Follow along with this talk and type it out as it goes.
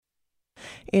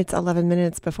It's 11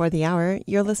 minutes before the hour.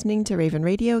 You're listening to Raven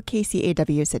Radio,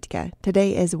 KCAW Sitka.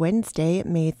 Today is Wednesday,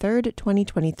 May 3rd,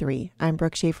 2023. I'm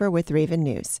Brooke Schaefer with Raven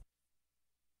News.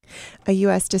 A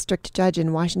U.S. district judge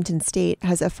in Washington state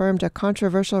has affirmed a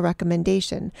controversial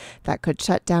recommendation that could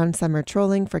shut down summer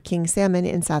trolling for king salmon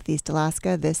in southeast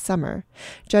Alaska this summer.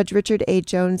 Judge Richard A.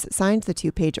 Jones signed the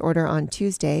two-page order on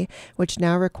Tuesday, which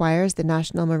now requires the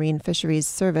National Marine Fisheries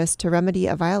Service to remedy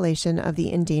a violation of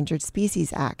the Endangered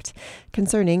Species Act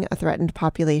concerning a threatened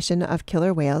population of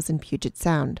killer whales in Puget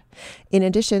Sound. In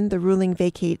addition, the ruling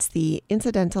vacates the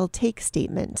incidental take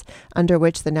statement, under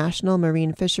which the National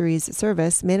Marine Fisheries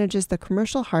Service manages the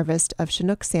commercial harvest of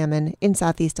Chinook salmon in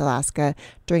southeast Alaska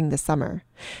during the summer.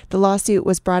 The lawsuit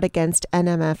was brought against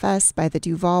NMFS by the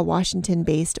Duvall,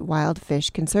 Washington-based Wild Fish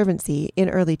Conservancy in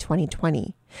early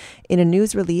 2020. In a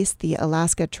news release, the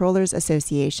Alaska Trollers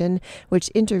Association, which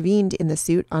intervened in the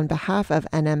suit on behalf of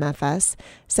NMFS,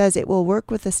 says it will work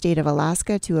with the state of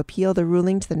Alaska to appeal the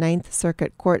ruling to the Ninth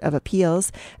Circuit Court of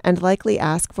Appeals and likely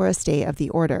ask for a stay of the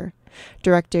order.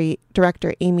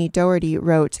 Director Amy Doherty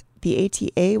wrote, "The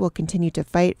ATA will continue to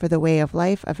fight for the way of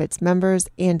life of its members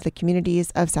and the communities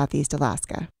of Southeast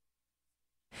Alaska."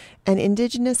 An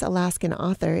Indigenous Alaskan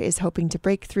author is hoping to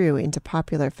break through into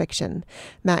popular fiction.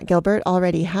 Matt Gilbert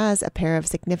already has a pair of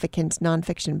significant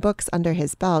nonfiction books under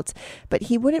his belt, but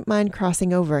he wouldn't mind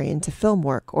crossing over into film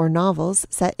work or novels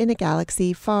set in a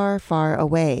galaxy far, far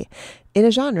away, in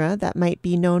a genre that might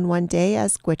be known one day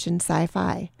as Gwich'in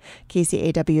sci-fi.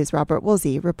 KCAW's Robert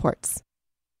Woolsey reports.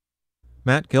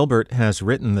 Matt Gilbert has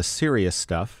written the serious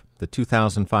stuff. The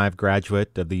 2005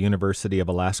 graduate of the University of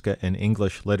Alaska in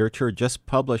English Literature just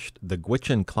published the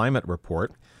Gwich'in Climate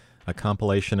Report, a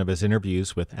compilation of his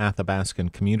interviews with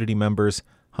Athabascan community members,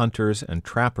 hunters, and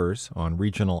trappers on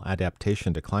regional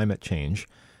adaptation to climate change.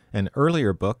 An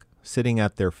earlier book, Sitting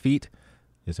at Their Feet,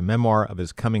 is a memoir of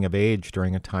his coming of age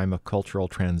during a time of cultural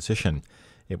transition.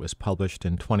 It was published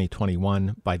in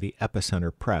 2021 by the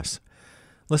Epicenter Press.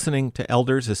 Listening to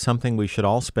elders is something we should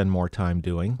all spend more time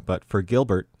doing, but for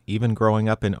Gilbert, even growing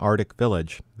up in Arctic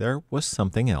Village, there was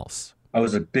something else. I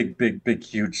was a big,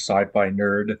 huge sci-fi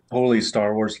nerd. Totally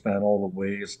Star Wars fan all the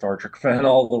way, Star Trek fan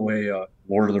all the way,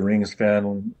 Lord of the Rings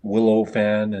fan, Willow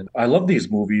fan. And I love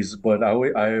these movies, but I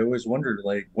always wondered,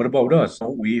 like, what about us?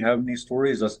 Don't we have any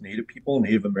stories, us Native people,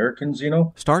 Native Americans, you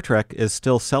know? Star Trek is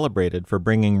still celebrated for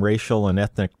bringing racial and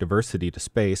ethnic diversity to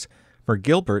space. For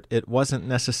Gilbert, it wasn't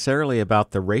necessarily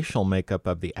about the racial makeup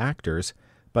of the actors,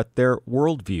 but their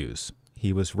worldviews.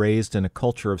 He was raised in a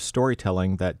culture of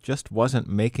storytelling that just wasn't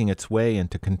making its way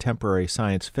into contemporary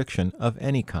science fiction of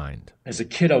any kind. As a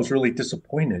kid, I was really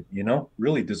disappointed,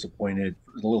 really disappointed.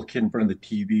 The little kid in front of the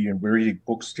TV and we're reading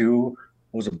books too.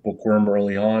 I was a bookworm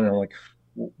early on. And I'm like,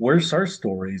 where's our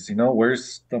stories?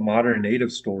 Where's the modern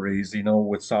native stories,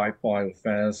 with sci-fi, with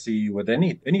fantasy, with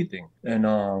anything? And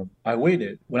I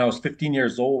waited. When I was 15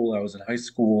 years old, I was in high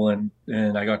school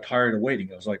and I got tired of waiting.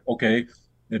 I was like, okay,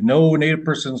 if no native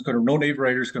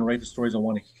writer's going to write the stories I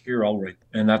want to hear, I'll write.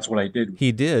 And that's what I did.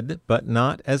 He did, but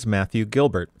not as Matthew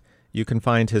Gilbert. You can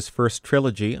find his first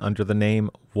trilogy under the name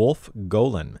Wolf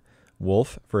Golan.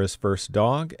 Wolf for his first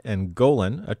dog, and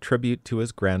Golan, a tribute to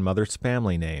his grandmother's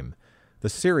family name. The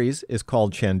series is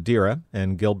called Chandira,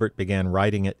 and Gilbert began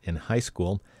writing it in high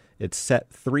school. It's set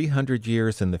 300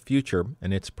 years in the future,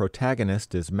 and its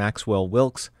protagonist is Maxwell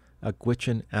Wilkes, a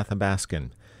Gwich'in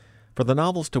Athabascan. For the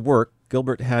novels to work,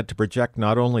 Gilbert had to project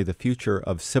not only the future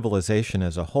of civilization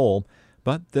as a whole,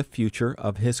 but the future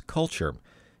of his culture.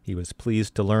 He was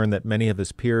pleased to learn that many of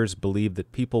his peers believe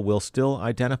that people will still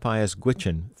identify as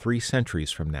Gwich'in 3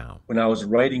 centuries from now. When I was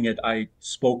writing it, I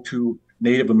spoke to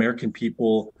Native American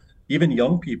people, even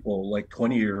young people, like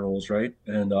 20-year-olds, right?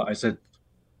 And I said,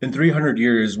 in 300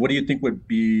 years, what do you think would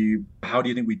be, how do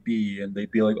you think we'd be? And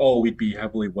they'd be like, oh, we'd be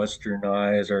heavily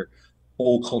westernized, or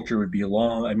whole culture would be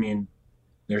long. I mean,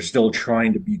 they're still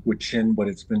trying to be Gwich'in, but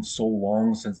it's been so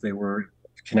long since they were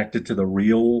connected to the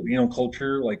real,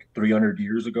 culture, like 300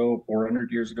 years ago,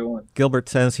 400 years ago. Gilbert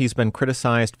says he's been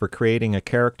criticized for creating a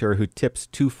character who tips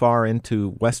too far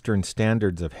into Western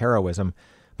standards of heroism,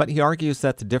 but he argues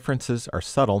that the differences are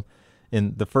subtle.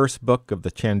 In the first book of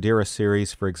the Chandira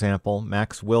series, for example,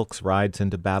 Max Wilkes rides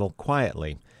into battle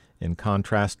quietly, in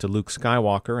contrast to Luke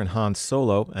Skywalker and Han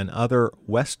Solo and other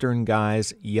Western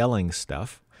guys yelling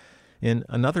stuff. In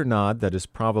another nod that is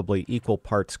probably equal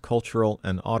parts cultural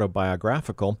and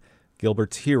autobiographical,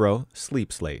 Gilbert's hero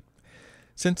sleeps late.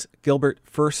 Since Gilbert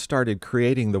first started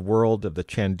creating the world of the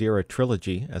Chandira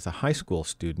trilogy as a high school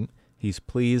student, he's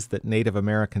pleased that Native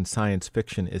American science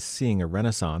fiction is seeing a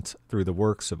renaissance through the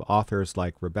works of authors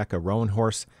like Rebecca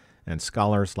Roanhorse and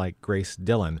scholars like Grace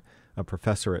Dillon, a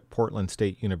professor at Portland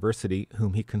State University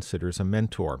whom he considers a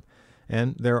mentor.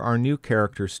 And there are new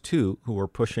characters, too, who are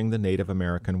pushing the Native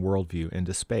American worldview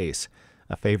into space.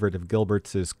 A favorite of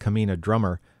Gilbert's is Kamina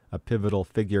Drummer, a pivotal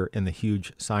figure in the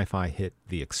huge sci-fi hit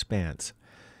The Expanse.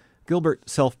 Gilbert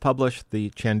self-published the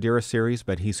Chandira series,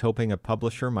 but he's hoping a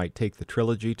publisher might take the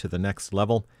trilogy to the next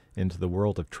level into the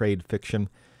world of trade fiction.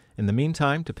 In the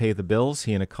meantime, to pay the bills,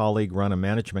 he and a colleague run a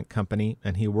management company,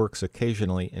 and he works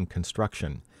occasionally in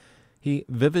construction. He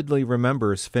vividly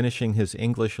remembers finishing his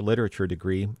English literature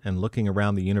degree and looking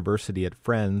around the university at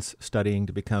friends studying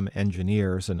to become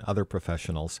engineers and other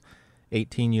professionals.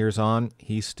 18 years on,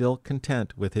 he's still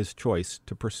content with his choice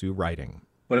to pursue writing.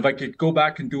 But if I could go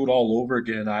back and do it all over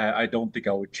again, I don't think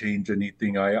I would change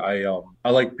anything. I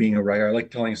like being a writer. I like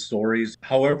telling stories.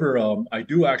 However, I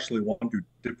do actually want to do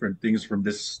different things from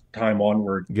this time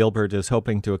onward. Gilbert is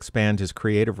hoping to expand his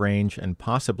creative range and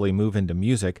possibly move into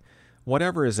music.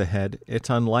 Whatever is ahead, it's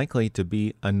unlikely to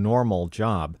be a normal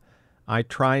job. I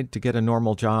tried to get a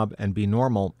normal job and be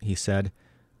normal, he said.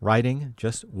 Writing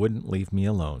just wouldn't leave me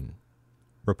alone.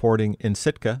 Reporting in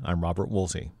Sitka, I'm Robert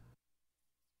Woolsey.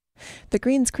 The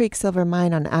Greens Creek silver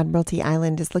mine on Admiralty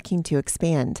Island is looking to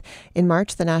expand. In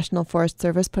March, the National Forest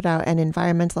Service put out an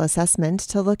environmental assessment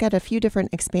to look at a few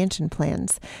different expansion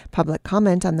plans. Public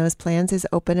comment on those plans is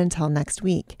open until next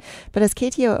week. But as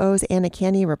KTOO's Anna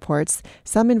Canny reports,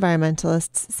 some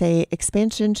environmentalists say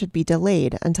expansion should be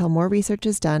delayed until more research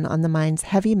is done on the mine's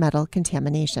heavy metal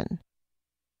contamination.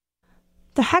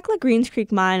 The Hecla Greens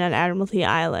Creek mine on Admiralty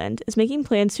Island is making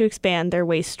plans to expand their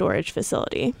waste storage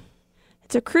facility.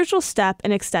 It's a crucial step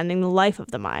in extending the life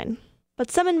of the mine. But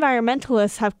some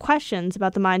environmentalists have questions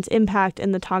about the mine's impact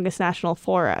in the Tongass National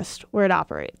Forest, where it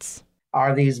operates.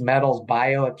 Are these metals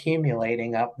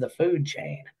bioaccumulating up the food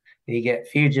chain? You get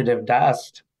fugitive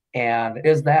dust, and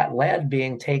is that lead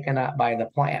being taken up by the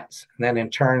plants, and then in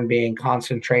turn being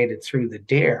concentrated through the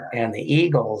deer and the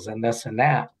eagles and this and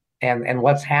that? And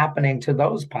what's happening to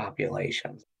those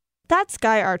populations? That's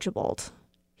Guy Archibald.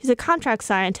 He's a contract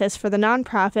scientist for the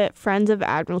nonprofit Friends of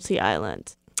Admiralty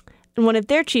Island. And one of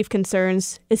their chief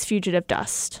concerns is fugitive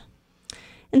dust.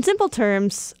 In simple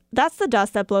terms, that's the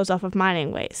dust that blows off of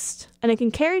mining waste, and it can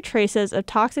carry traces of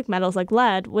toxic metals like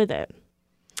lead with it.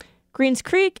 Greens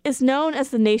Creek is known as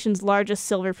the nation's largest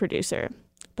silver producer,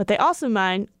 but they also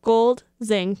mine gold,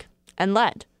 zinc, and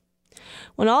lead.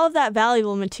 When all of that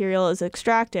valuable material is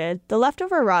extracted, the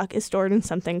leftover rock is stored in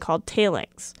something called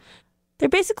tailings. They're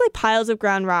basically piles of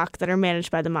ground rock that are managed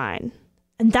by the mine,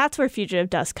 and that's where fugitive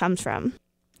dust comes from.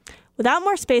 Without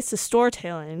more space to store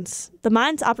tailings, the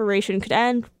mine's operation could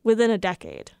end within a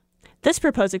decade. This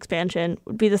proposed expansion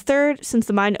would be the third since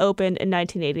the mine opened in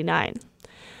 1989.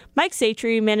 Mike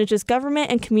Satry manages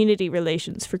government and community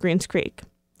relations for Greens Creek.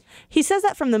 He says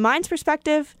that from the mine's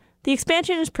perspective, the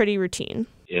expansion is pretty routine.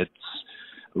 It's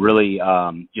really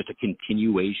just a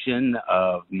continuation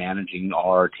of managing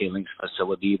our tailings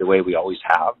facility the way we always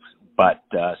have, but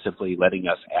simply letting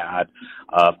us add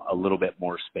a little bit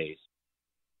more space.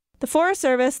 The Forest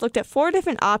Service looked at 4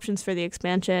 different options for the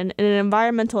expansion in an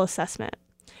environmental assessment.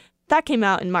 That came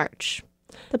out in March.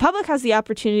 The public has the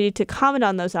opportunity to comment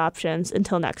on those options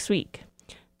until next week.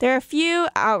 There are a few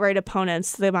outright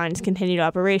opponents to the mine's continued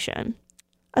operation,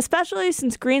 especially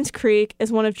since Greens Creek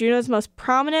is one of Juneau's most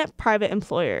prominent private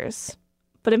employers.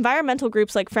 But environmental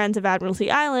groups like Friends of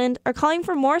Admiralty Island are calling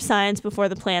for more science before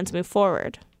the plans move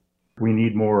forward. We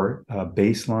need more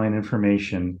baseline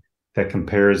information that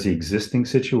compares the existing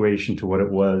situation to what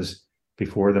it was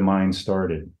before the mine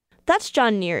started. That's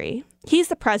John Neary. He's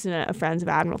the president of Friends of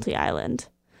Admiralty Island.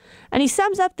 And he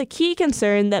sums up the key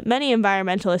concern that many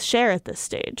environmentalists share at this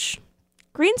stage.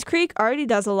 Greens Creek already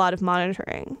does a lot of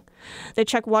monitoring. They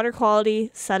check water quality,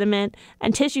 sediment,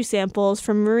 and tissue samples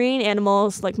from marine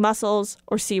animals like mussels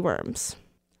or sea worms.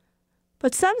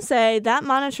 But some say that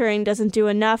monitoring doesn't do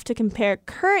enough to compare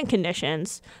current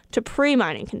conditions to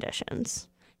pre-mining conditions.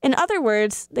 In other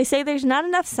words, they say there's not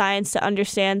enough science to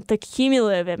understand the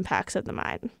cumulative impacts of the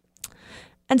mine.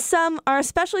 And some are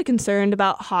especially concerned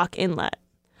about Hawk Inlet.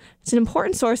 It's an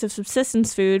important source of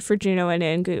subsistence food for Juneau and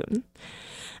Angoon.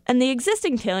 And the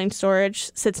existing tailing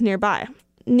storage sits nearby.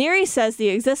 Neary says the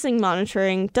existing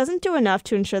monitoring doesn't do enough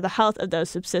to ensure the health of those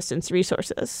subsistence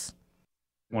resources.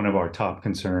 One of our top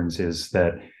concerns is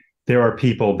that there are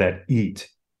people that eat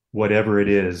whatever it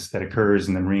is that occurs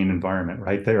in the marine environment,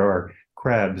 right? There are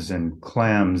crabs and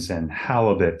clams and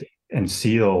halibut and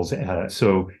seals.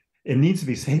 So it needs to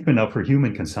be safe enough for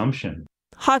human consumption.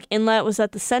 Hawk Inlet was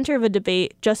at the center of a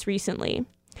debate just recently.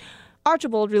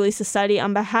 Archibald released a study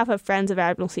on behalf of Friends of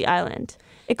Admiralty Island.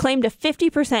 It claimed a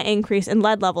 50% increase in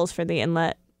lead levels for the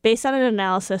inlet, based on an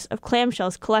analysis of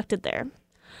clamshells collected there.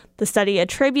 The study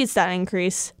attributes that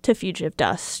increase to fugitive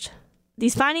dust.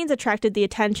 These findings attracted the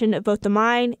attention of both the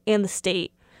mine and the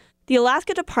state. The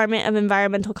Alaska Department of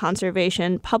Environmental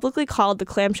Conservation publicly called the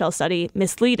clamshell study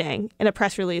misleading in a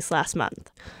press release last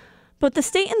month. But the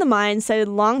state and the mine cited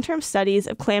long-term studies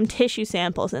of clam tissue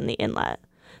samples in the inlet.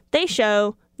 They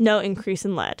show no increase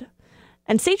in lead.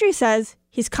 And Sadri says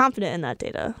he's confident in that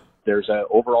data. There's an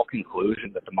overall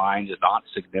conclusion that the mine is not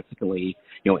significantly,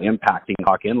 impacting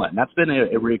Hawk Inlet. And that's been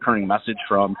a recurring message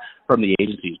from the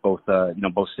agencies, both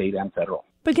state and federal.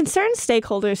 But concerned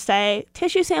stakeholders say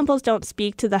tissue samples don't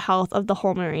speak to the health of the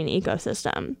whole marine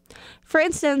ecosystem. For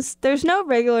instance, there's no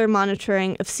regular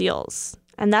monitoring of seals,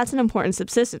 and that's an important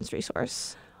subsistence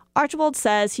resource. Archibald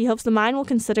says he hopes the mine will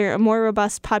consider a more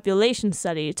robust population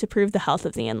study to prove the health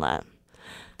of the inlet.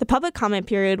 The public comment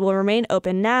period will remain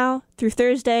open now through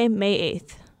Thursday, May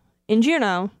 8th. In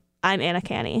Juneau, I'm Anna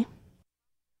Canny.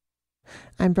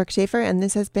 I'm Brooke Schaefer, and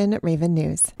this has been Raven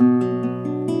News.